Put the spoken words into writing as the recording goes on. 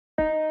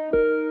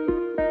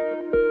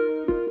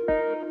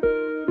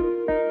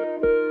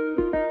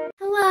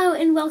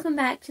welcome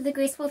back to the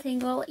Graceful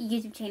Tangle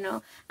YouTube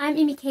channel. I'm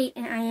Amy Kate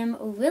and I am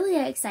really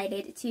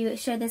excited to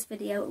share this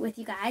video with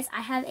you guys.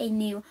 I have a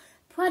new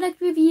product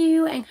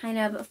review and kind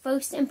of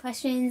first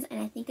impressions,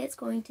 and I think it's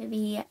going to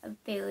be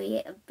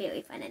very,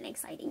 very fun and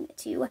exciting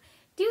to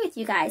do with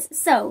you guys.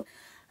 So,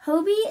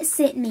 Hobbii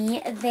sent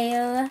me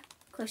their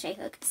crochet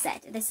hook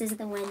set. This is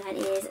the one that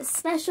is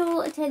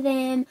special to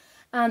them.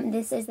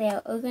 This is their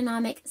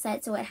ergonomic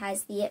set, so it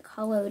has the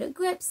colored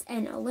grips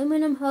and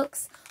aluminum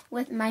hooks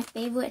with my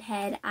favorite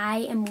head. I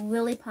am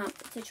really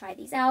pumped to try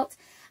these out.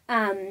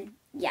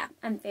 Yeah,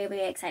 I'm very,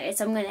 very excited.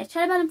 So I'm going to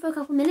chat about them for a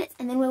couple minutes,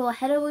 and then we will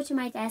head over to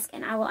my desk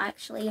and I will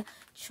actually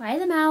try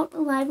them out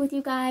live with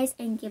you guys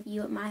and give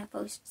you my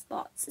first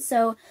thoughts.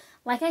 So,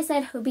 like I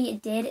said,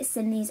 Hobbii did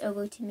send these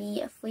over to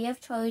me free of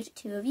charge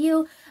to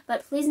review,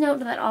 but please note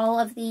that all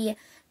of the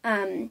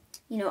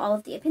all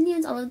of the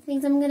opinions, all of the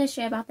things I'm going to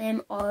share about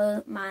them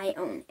are my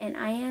own. And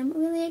I am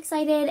really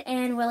excited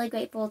and really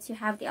grateful to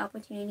have the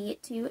opportunity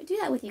to do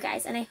that with you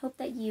guys. And I hope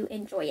that you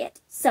enjoy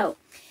it. So,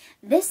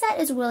 this set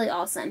is really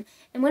awesome.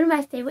 And one of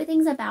my favorite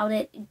things about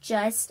it,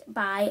 just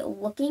by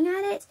looking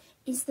at it,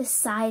 is the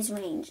size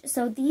range.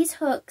 So these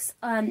hooks,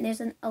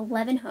 there's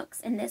 11 hooks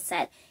in this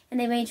set. And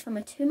they range from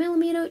a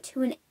 2mm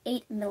to an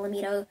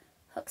 8mm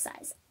hook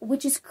size,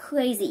 which is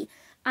crazy.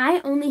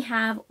 I only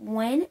have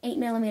one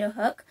 8mm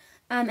hook,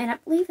 and I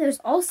believe there's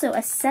also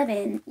a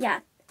 7, yeah,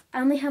 I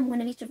only have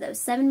one of each of those,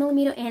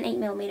 7mm and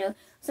 8mm,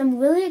 so I'm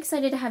really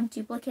excited to have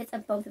duplicates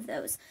of both of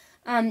those.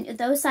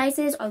 Those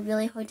sizes are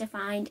really hard to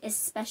find,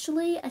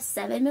 especially a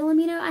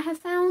 7mm I have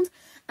found.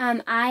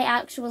 I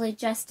actually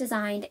just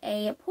designed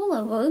a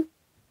pullover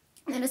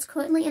that is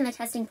currently in the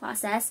testing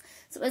process,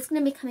 so it's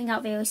going to be coming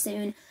out very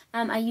soon.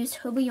 I used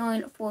Hobbii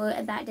yarn for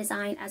that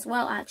design as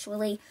well,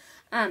 actually.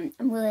 I'm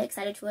really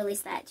excited to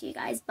release that to you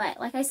guys, but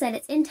like I said,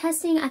 it's in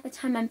testing at the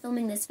time I'm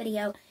filming this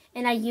video,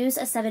 and I use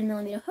a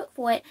 7mm hook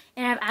for it,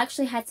 and I've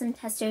actually had some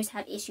testers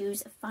have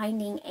issues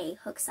finding a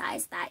hook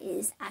size that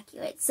is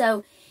accurate.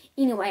 So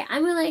anyway,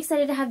 I'm really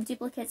excited to have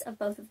duplicates of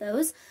both of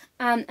those.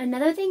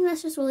 Another thing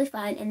that's just really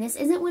fun, and this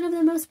isn't one of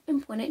the most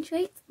important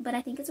traits, but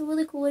I think it's a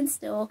really cool one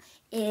still,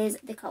 is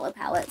the color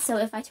palette. So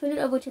if I turn it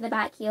over to the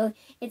back here,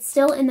 it's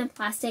still in the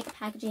plastic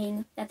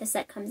packaging that the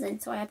set comes in,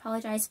 so I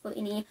apologize for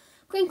any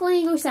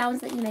crinkling or sounds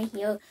that you may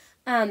hear.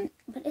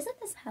 But isn't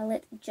this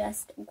palette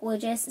just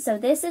gorgeous? So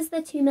this is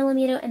the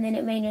 2mm, and then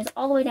it ranges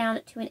all the way down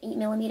to an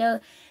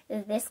 8mm.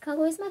 This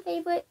color is my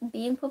favorite,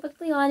 being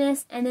perfectly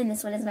honest, and then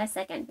this one is my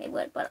second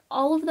favorite. But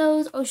all of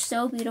those are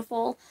so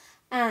beautiful.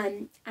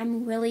 I'm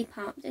really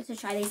pumped to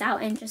try these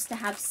out, and just to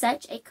have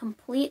such a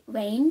complete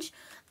range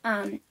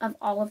of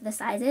all of the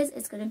sizes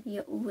is going to be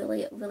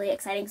really, really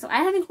exciting. So I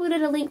have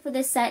included a link for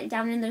this set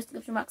down in the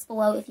description box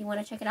below if you want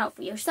to check it out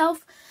for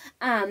yourself.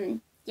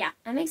 Yeah,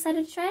 I'm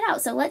excited to try it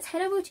out. So let's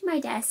head over to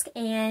my desk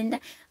and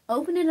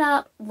open it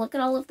up, look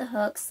at all of the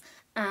hooks,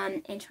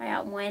 and try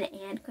out one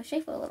and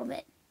crochet for a little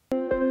bit.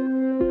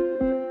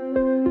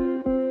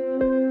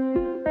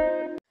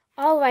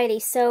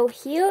 Alrighty, so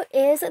here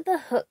is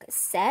the hook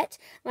set.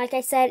 Like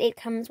I said, it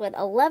comes with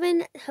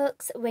 11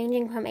 hooks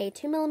ranging from a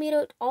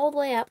 2mm all the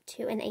way up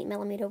to an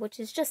 8mm, which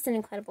is just an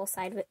incredible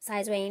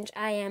size range.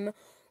 I am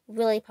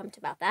really pumped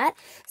about that.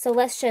 So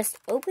let's just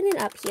open it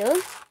up here.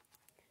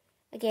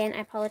 Again, I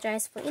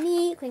apologize for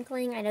any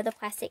crinkling. I know the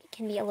plastic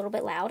can be a little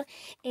bit loud.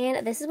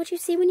 And this is what you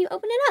see when you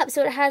open it up.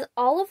 So it has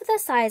all of the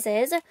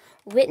sizes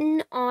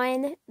written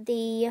on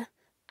the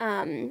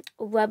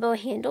rubber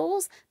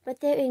handles, but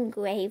they're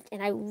engraved.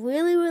 And I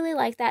really, really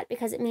like that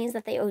because it means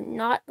that they are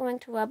not going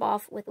to rub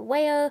off with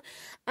wear.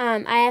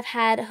 I have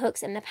had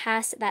hooks in the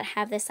past that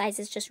have the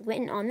sizes just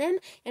written on them.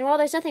 And while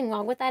there's nothing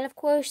wrong with that, of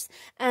course,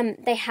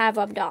 they have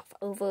rubbed off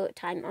over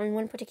time on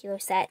one particular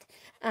set.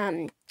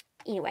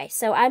 Anyway,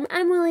 so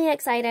I'm really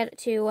excited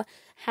to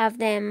have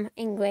them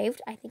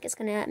engraved. I think it's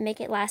going to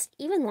make it last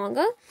even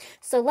longer.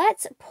 So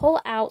let's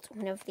pull out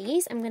one of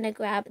these. I'm going to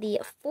grab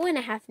the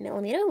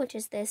 4.5mm, which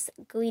is this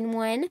green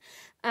one.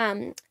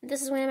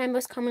 This is one of my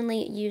most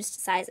commonly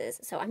used sizes,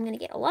 so I'm going to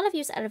get a lot of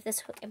use out of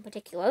this hook in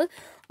particular.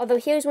 Although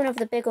here's one of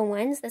the bigger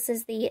ones. This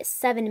is the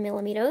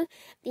 7mm.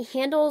 The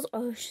handles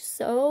are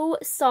so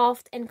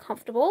soft and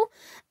comfortable.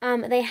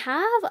 They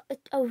have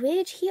a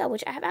ridge here,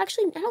 which I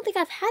don't think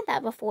I've had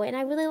that before, and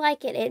I really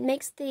like it. It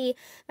makes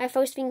my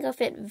first finger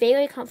fit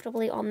very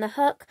comfortably on the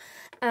hook.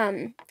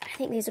 I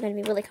think these are going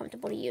to be really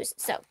comfortable to use.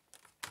 So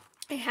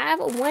I have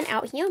one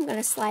out here. I'm going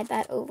to slide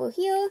that over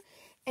here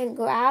and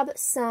grab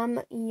some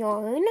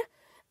yarn.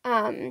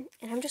 And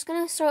I'm just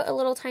going to start a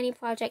little tiny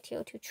project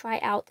here to try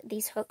out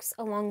these hooks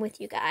along with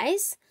you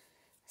guys.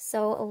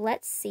 So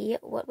let's see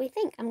what we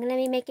think. I'm going to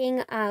be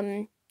making,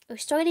 or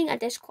starting a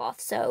dishcloth.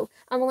 So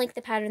I'll link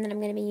the pattern that I'm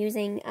going to be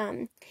using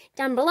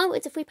down below.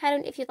 It's a free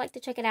pattern if you'd like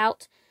to check it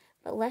out.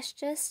 But let's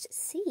just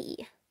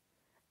see.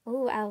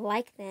 Oh, I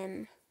like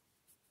them.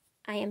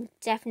 I am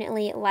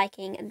definitely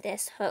liking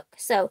this hook.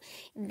 So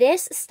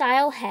this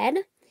style head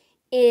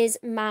is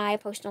my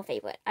personal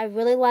favorite. I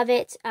really love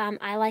it.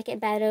 I like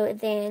it better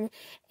than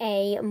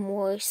a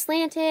more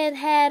slanted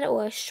head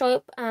or a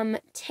sharp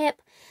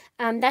tip.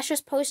 That's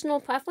just personal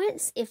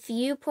preference. If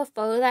you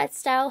prefer that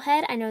style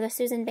head, I know the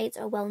Susan Bates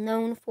are well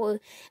known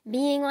for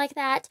being like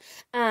that.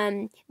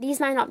 These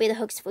might not be the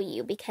hooks for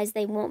you because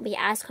they won't be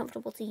as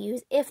comfortable to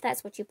use if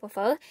that's what you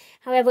prefer.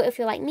 However, if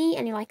you're like me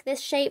and you like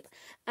this shape,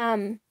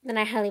 then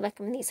I highly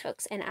recommend these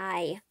hooks, and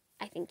I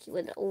think you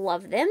would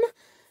love them.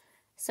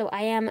 So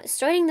I am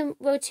starting the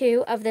row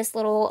 2 of this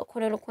little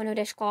corner to corner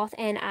dishcloth,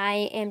 and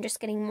I am just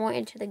getting more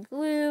into the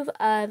groove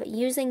of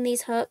using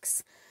these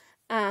hooks.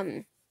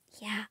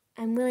 Yeah,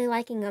 I'm really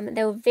liking them.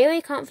 They're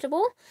very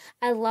comfortable.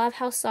 I love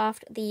how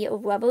soft the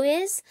rubber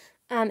is.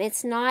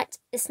 It's not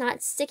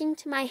sticking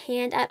to my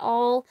hand at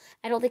all.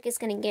 I don't think it's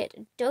going to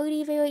get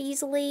dirty very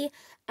easily.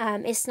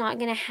 It's not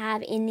going to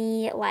have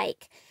any,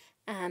 like,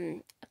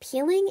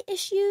 peeling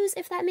issues,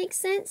 if that makes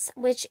sense,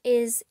 which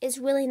is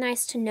really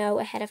nice to know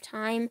ahead of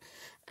time.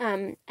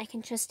 I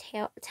can just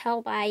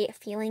tell by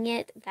feeling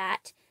it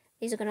that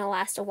these are going to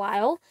last a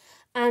while.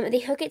 The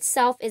hook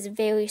itself is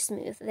very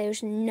smooth.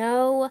 There's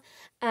no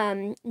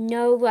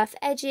rough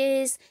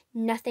edges,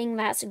 nothing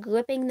that's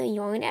gripping the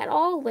yarn at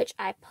all, which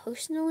I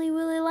personally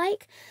really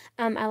like.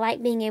 I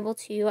like being able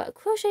to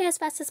crochet as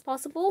fast as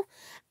possible,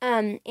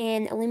 and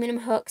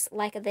aluminum hooks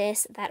like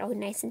this that are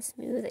nice and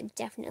smooth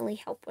definitely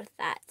help with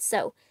that.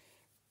 So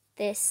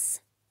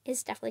this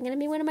is definitely going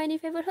to be one of my new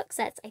favorite hook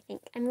sets. I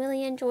think I'm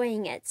really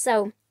enjoying it.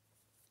 So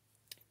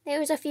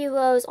there's a few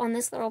rows on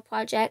this little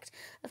project.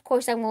 Of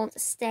course, I won't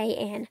stay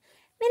and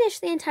finish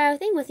the entire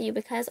thing with you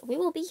because we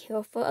will be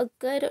here for a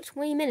good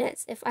 20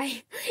 minutes if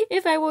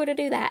I were to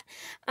do that.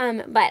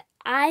 But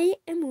I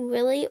am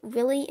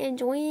really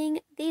enjoying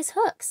these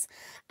hooks.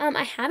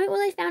 I haven't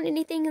really found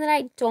anything that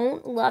I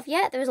don't love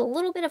yet. There's a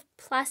little bit of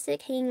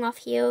plastic hanging off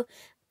here,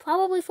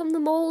 probably from the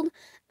mold,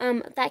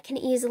 that can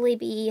easily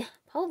be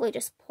probably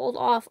just pulled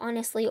off,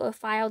 honestly, or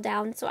filed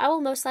down. So I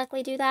will most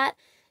likely do that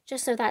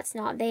just so that's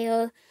not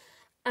there.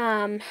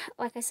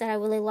 Like I said, I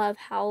really love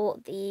how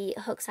the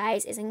hook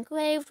size is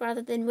engraved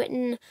rather than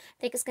written. I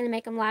think it's going to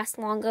make them last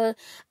longer.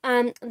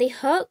 The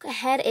hook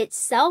head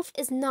itself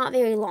is not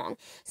very long,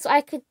 so I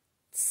could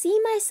see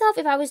myself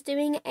if I was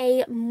doing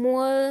a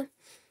more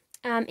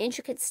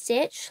intricate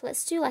stitch.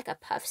 Let's do like a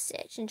puff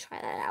stitch and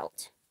try that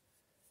out.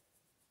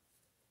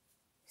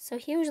 So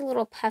here's a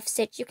little puff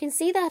stitch. You can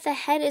see that the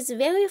head is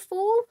very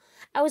full.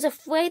 I was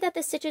afraid that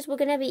the stitches were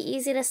going to be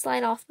easy to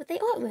slide off, but they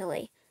aren't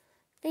really.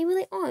 They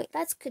really aren't.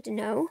 That's good to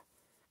know.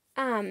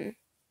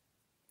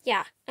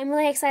 Yeah, I'm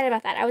really excited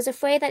about that. I was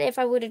afraid that if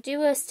I were to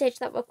do a stitch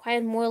that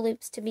required more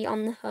loops to be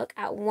on the hook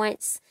at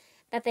once,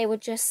 that they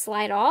would just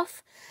slide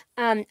off.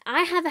 I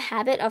have a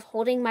habit of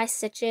holding my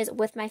stitches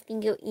with my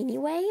finger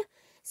anyway.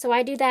 So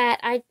I do that.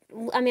 I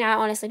mean, I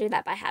honestly do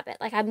that by habit.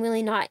 Like, I'm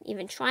really not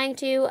even trying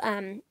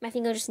to. My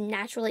finger just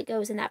naturally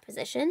goes in that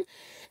position.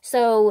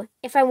 So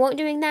if I weren't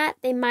doing that,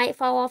 they might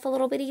fall off a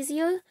little bit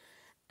easier.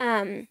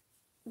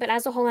 But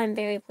as a whole, I'm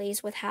very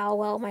pleased with how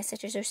well my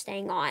stitches are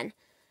staying on.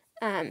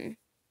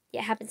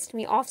 It happens to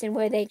me often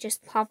where they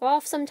just pop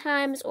off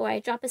sometimes, or I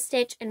drop a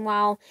stitch, and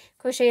while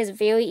crochet is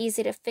very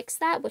easy to fix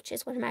that, which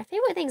is one of my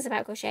favorite things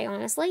about crochet,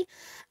 honestly,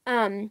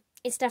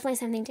 it's definitely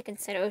something to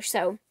consider.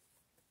 So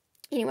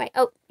anyway,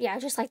 oh yeah,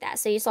 just like that.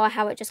 So you saw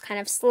how it just kind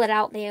of slid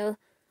out there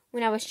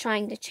when I was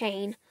trying to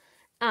chain.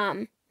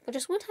 But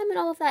just one time and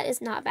all of that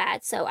is not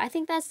bad. So I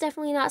think that's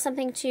definitely not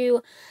something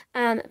to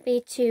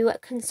be too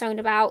concerned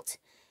about.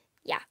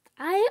 Yeah,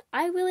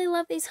 I really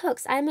love these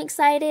hooks. I'm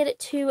excited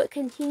to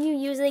continue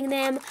using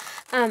them.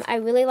 I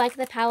really like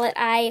the palette.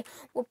 I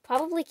will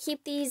probably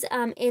keep these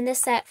in the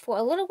set for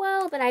a little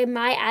while, but I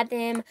might add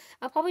them.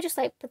 I'll probably just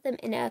like put them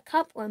in a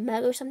cup or a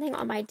mug or something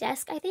on my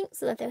desk, I think,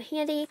 so that they're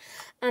handy.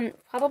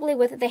 Probably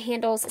with the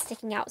handles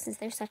sticking out since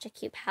they're such a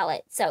cute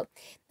palette. So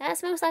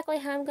that's most likely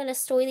how I'm going to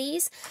store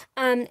these.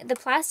 The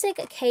plastic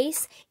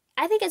case,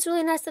 I think it's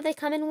really nice that they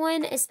come in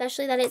one,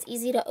 especially that it's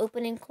easy to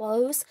open and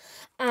close.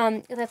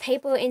 The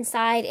paper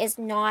inside is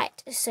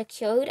not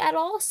secured at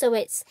all, so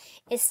it's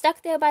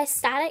stuck there by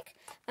static.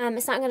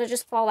 It's not going to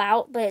just fall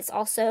out, but it's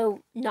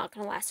also not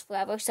going to last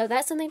forever. So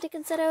that's something to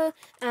consider.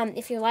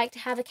 If you like to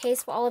have a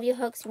case for all of your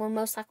hooks, you will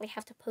most likely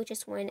have to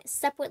purchase one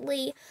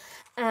separately.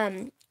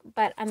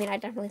 But, I mean, I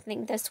definitely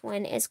think this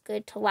one is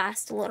good to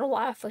last a little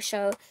while for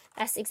sure.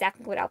 That's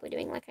exactly what I'll be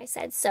doing, like I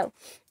said. So,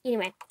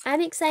 anyway,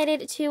 I'm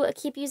excited to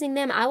keep using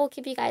them. I will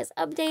keep you guys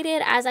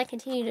updated as I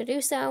continue to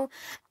do so.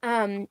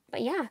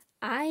 But, yeah,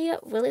 I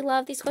really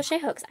love these crochet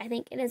hooks. I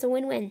think it is a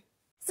win-win.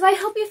 So I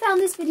hope you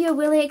found this video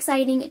really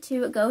exciting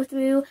to go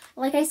through.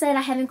 Like I said,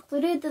 I have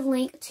included the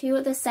link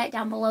to the set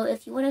down below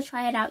if you want to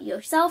try it out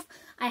yourself.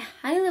 I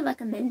highly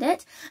recommend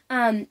it,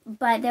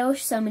 but there are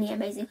so many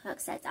amazing hook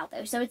sets out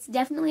there, so it's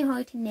definitely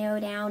hard to narrow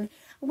down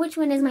which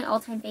one is my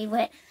all-time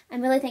favorite.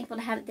 I'm really thankful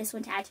to have this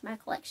one to add to my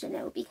collection,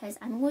 though, because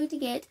I'm going to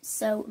get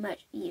so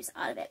much use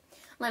out of it.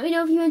 Let me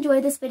know if you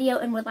enjoyed this video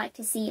and would like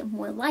to see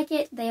more like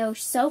it. They are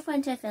so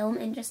fun to film,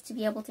 and just to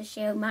be able to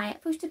share my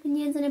first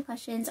opinions and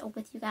impressions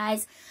with you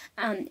guys,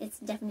 it's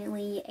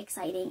definitely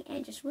exciting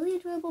and just really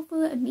enjoyable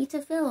for me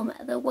to film.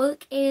 The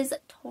work is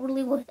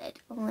totally worth it,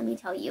 let me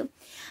tell you.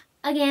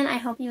 Again, I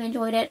hope you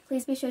enjoyed it.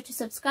 Please be sure to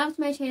subscribe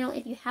to my channel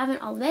if you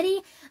haven't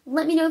already.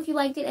 Let me know if you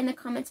liked it in the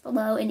comments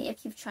below and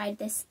if you've tried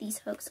these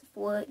hooks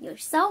for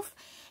yourself.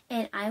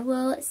 And I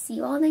will see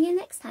you all again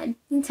next time.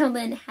 Until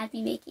then,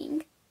 happy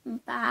making.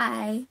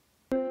 Bye.